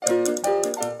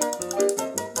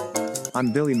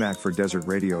I'm Billy Mack for Desert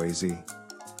Radio AZ.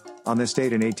 On this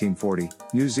date in 1840,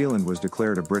 New Zealand was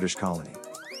declared a British colony.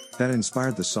 That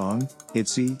inspired the song,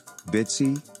 Itsy,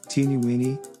 Bitsy, Teeny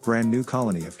Weeny, Brand New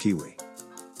Colony of Kiwi.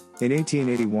 In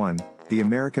 1881, the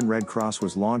American Red Cross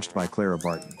was launched by Clara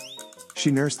Barton.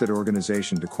 She nursed that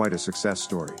organization to quite a success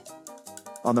story.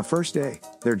 On the first day,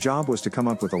 their job was to come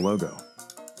up with a logo.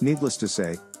 Needless to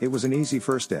say, it was an easy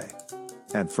first day.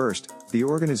 At first, the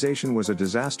organization was a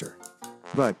disaster.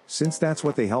 But, since that's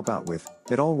what they help out with,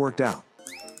 it all worked out.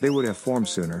 They would have formed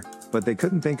sooner, but they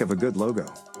couldn't think of a good logo.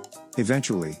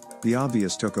 Eventually, the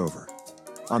obvious took over.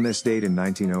 On this date in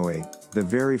 1908, the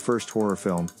very first horror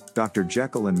film, Dr.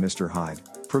 Jekyll and Mr. Hyde,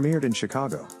 premiered in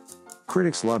Chicago.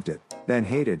 Critics loved it, then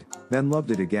hated, then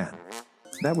loved it again.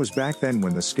 That was back then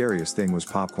when the scariest thing was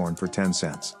popcorn for 10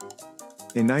 cents.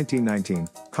 In 1919,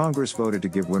 Congress voted to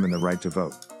give women the right to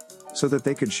vote, so that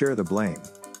they could share the blame.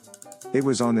 It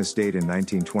was on this date in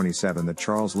 1927 that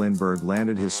Charles Lindbergh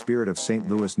landed his Spirit of St.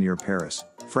 Louis near Paris,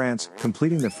 France,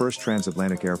 completing the first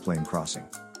transatlantic airplane crossing.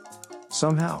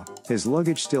 Somehow, his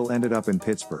luggage still ended up in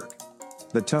Pittsburgh.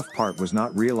 The tough part was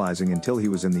not realizing until he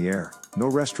was in the air, no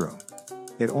restroom.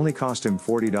 It only cost him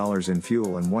 $40 in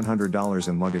fuel and $100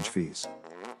 in luggage fees.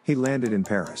 He landed in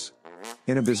Paris.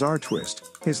 In a bizarre twist,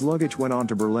 his luggage went on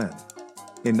to Berlin.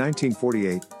 In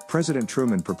 1948, President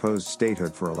Truman proposed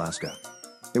statehood for Alaska.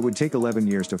 It would take 11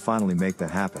 years to finally make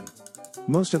that happen.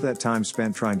 Most of that time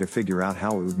spent trying to figure out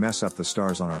how it would mess up the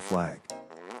stars on our flag.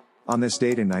 On this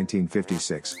date in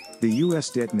 1956, the US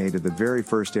detonated the very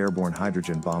first airborne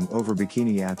hydrogen bomb over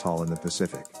Bikini Atoll in the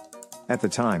Pacific. At the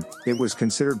time, it was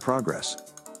considered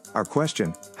progress. Our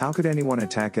question, how could anyone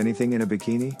attack anything in a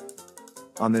bikini?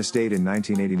 On this date in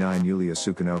 1989, Yulia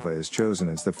Sukhanova is chosen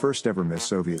as the first ever Miss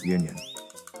Soviet Union.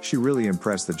 She really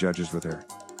impressed the judges with her.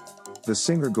 The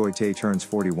singer Goite turns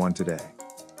 41 today.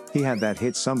 He had that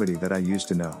hit Somebody That I Used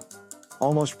to Know.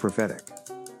 Almost prophetic.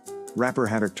 Rapper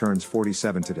Havoc turns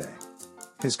 47 today.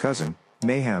 His cousin,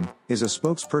 Mayhem, is a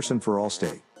spokesperson for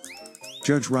Allstate.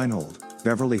 Judge Reinhold,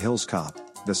 Beverly Hills Cop,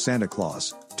 the Santa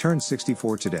Claus, turned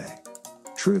 64 today.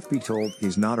 Truth be told,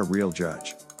 he's not a real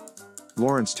judge.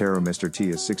 Lawrence Tarot Mr.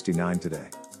 T is 69 today.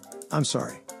 I'm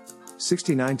sorry.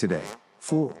 69 today,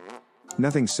 fool.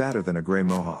 Nothing sadder than a gray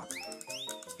mohawk.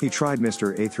 He tried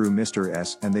Mr. A through Mr.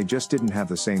 S and they just didn't have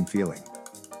the same feeling.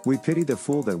 We pity the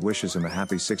fool that wishes him a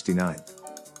happy 69th.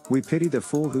 We pity the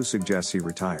fool who suggests he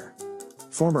retire.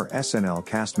 Former SNL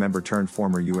cast member turned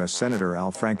former US Senator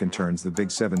Al Franken turns the big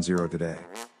 70 today.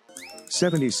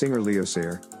 70s singer Leo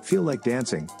Sayer, Feel Like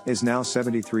Dancing, is now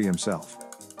 73 himself.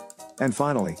 And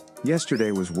finally,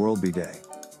 yesterday was World Bee Day.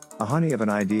 A honey of an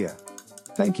idea.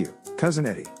 Thank you, Cousin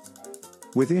Eddie.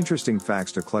 With interesting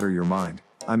facts to clutter your mind,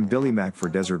 I'm Billy Mack for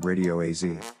Desert Radio AZ.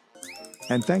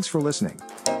 And thanks for listening.